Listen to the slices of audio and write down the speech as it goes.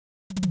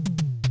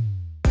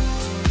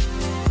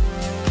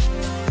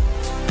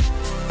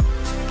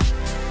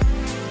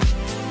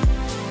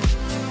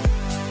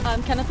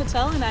McKenna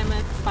Patel, and I'm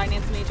a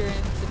finance major in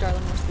the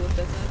Darla Moore School of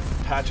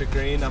Business. Patrick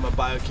Green, I'm a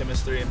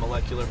biochemistry and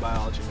molecular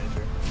biology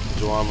major.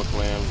 Joanne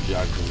McClam,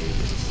 geography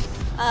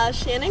major.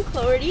 Shannon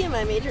Cloherty, and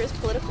my major is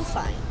political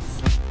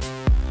science.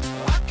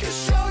 I can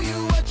show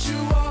you what you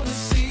want to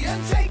see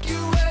and take you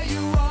where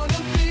you want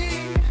to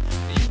be.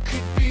 You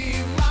could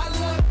be my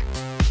luck.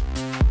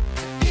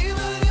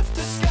 Even if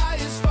the sky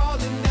is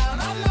falling down,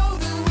 I know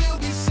that we'll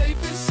be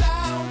safe and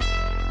sound.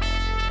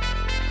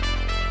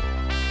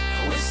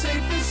 We're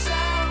safe and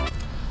sound.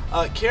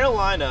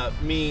 Carolina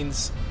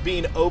means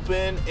being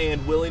open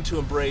and willing to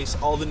embrace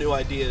all the new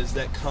ideas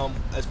that come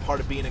as part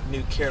of being a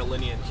new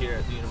Carolinian here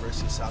at the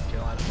University of South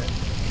Carolina.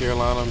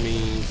 Carolina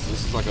means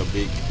this is like a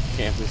big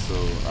campus, so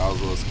I was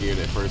a little scared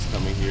at first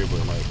coming here,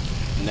 but like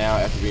now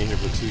after being here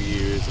for 2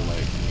 years and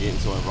like getting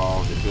so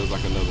involved, it feels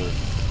like another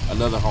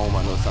home.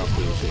 I know it sounds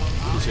cliche,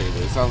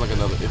 but it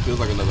feels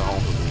like another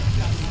home for me,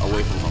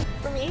 away from home.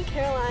 For me,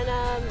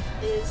 Carolina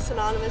is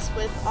synonymous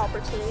with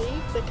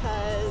opportunity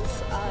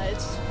because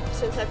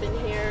since I've been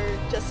here,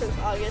 just since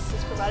August,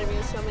 it's provided me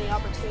with so many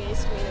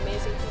opportunities to meet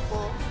amazing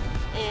people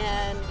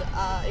and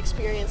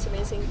experience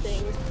amazing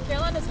things.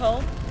 Carolina's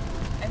home.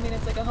 I mean,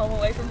 it's like a home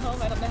away from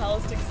home. I don't know how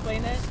else to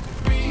explain it.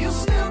 You'll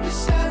still be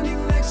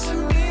standing next to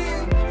me.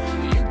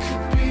 You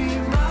could be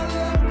my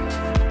luck.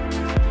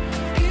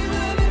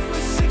 Even if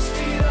we're 6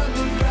 feet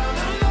underground,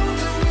 I know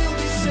that we'll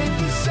be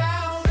safe and sound.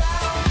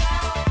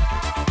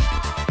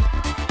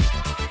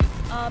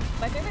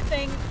 My favorite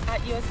thing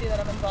at USC that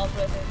I'm involved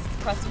with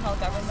is Preston Hall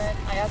Government.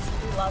 I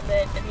absolutely love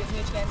it. It gives me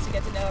a chance to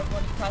get to know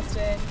everyone in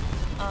Preston,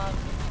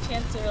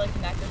 chance to really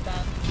connect with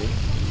them.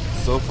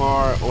 So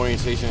far,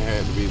 orientation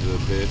had to be the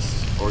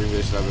best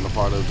organization I've been a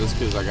part of just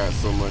because I got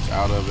so much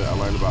out of it. I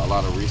learned about a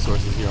lot of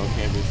resources here on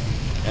campus,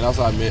 and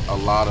also I met a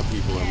lot of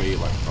people and made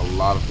like a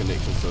lot of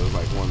connections, so it's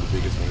like one of the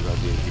biggest things I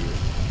did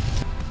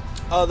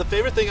here. The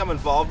favorite thing I'm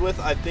involved with,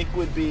 I think,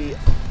 would be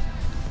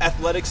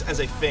athletics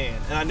as a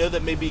fan. And I know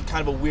that may be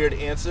kind of a weird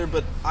answer,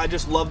 but I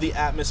just love the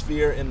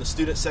atmosphere in the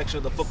student section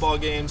of the football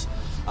games,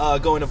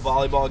 going to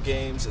volleyball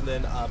games, and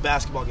then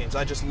basketball games.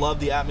 I just love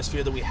the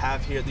atmosphere that we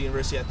have here at the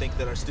university. I think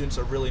that our students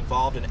are really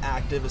involved and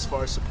active as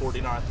far as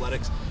supporting our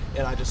athletics,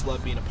 and I just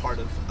love being a part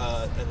of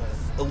an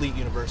elite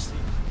university.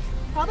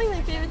 Probably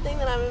my favorite thing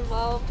that I'm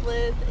involved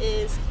with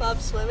is club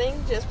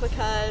swimming, just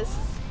because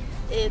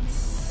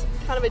it's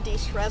kind of a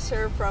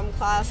de-stressor from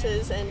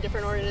classes and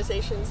different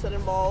organizations that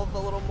involve a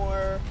little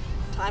more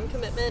time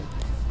commitment.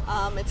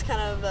 It's kind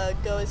of a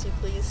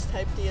go-as-you-please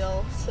type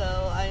deal,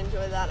 so I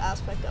enjoy that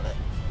aspect of it.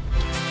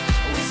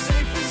 We're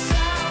safe and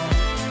sound.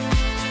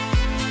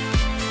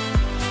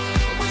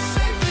 We're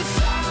safe and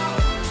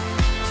sound.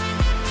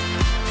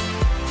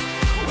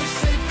 We're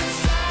safe and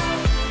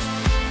sound.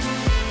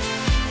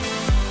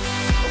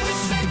 We're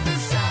safe and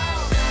sound.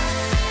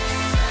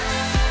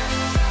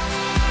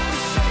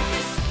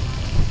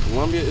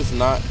 Columbia is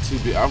not too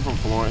big. I'm from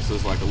Florence, so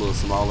it's like a little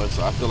smaller,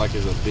 so I feel like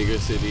it's a bigger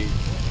city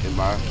in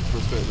my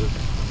perspective,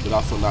 but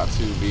also not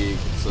too big.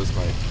 So it's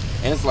like,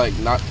 and it's like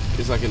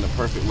it's like in the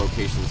perfect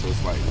location, so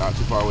it's like not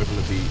too far away from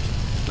the beach,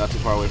 not too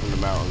far away from the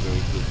mountains, and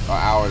an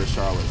hour to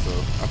Charlotte. So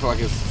I feel like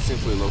it's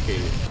centrally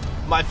located.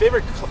 My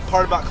favorite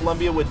part about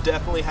Columbia would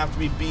definitely have to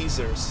be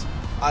Beezer's.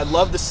 I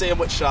love the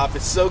sandwich shop.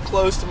 It's so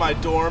close to my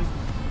dorm.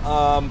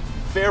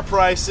 Fair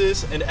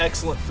prices and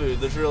excellent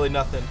food. There's really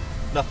nothing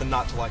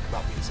not to like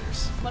about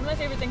Beezer's. One of my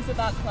favorite things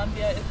about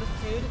Columbia is the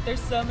food.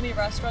 There's so many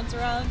restaurants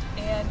around,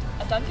 and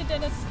a Dunkin'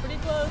 Donuts is pretty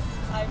close.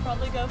 I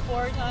probably go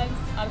 4 times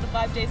out of the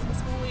 5 days in the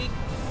school week.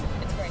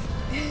 It's great.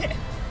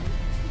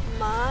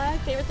 My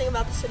favorite thing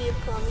about the city of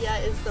Columbia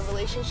is the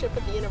relationship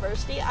with the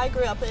university. I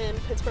grew up in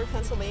Pittsburgh,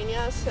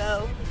 Pennsylvania,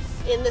 so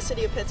in the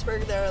city of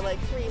Pittsburgh there are like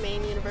 3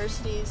 main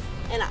universities,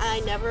 and I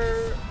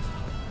never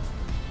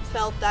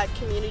felt that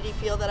community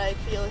feel that I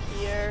feel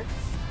here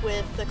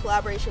with the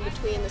collaboration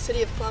between the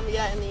city of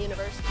Columbia and the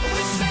university.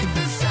 We're safe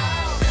and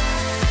sound.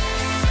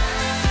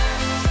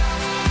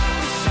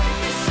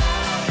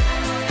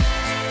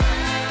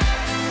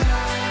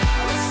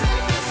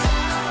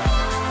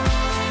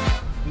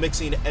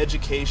 Mixing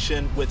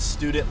education with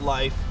student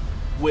life,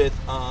 with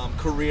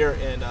career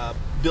and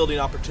building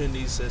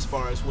opportunities as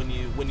far as when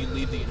you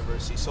leave the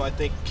university. So I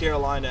think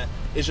Carolina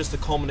is just a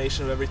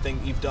culmination of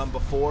everything you've done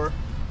before,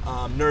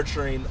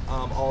 nurturing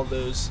all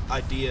those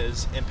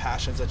ideas and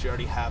passions that you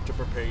already have to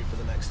prepare you for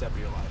the next step of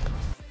your life.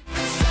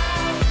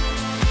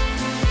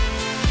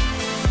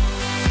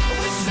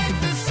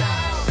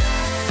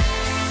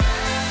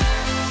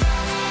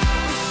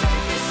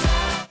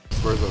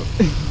 Spurs up.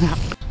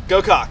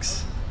 Go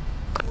Cox!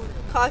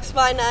 Cox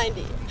by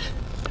 90.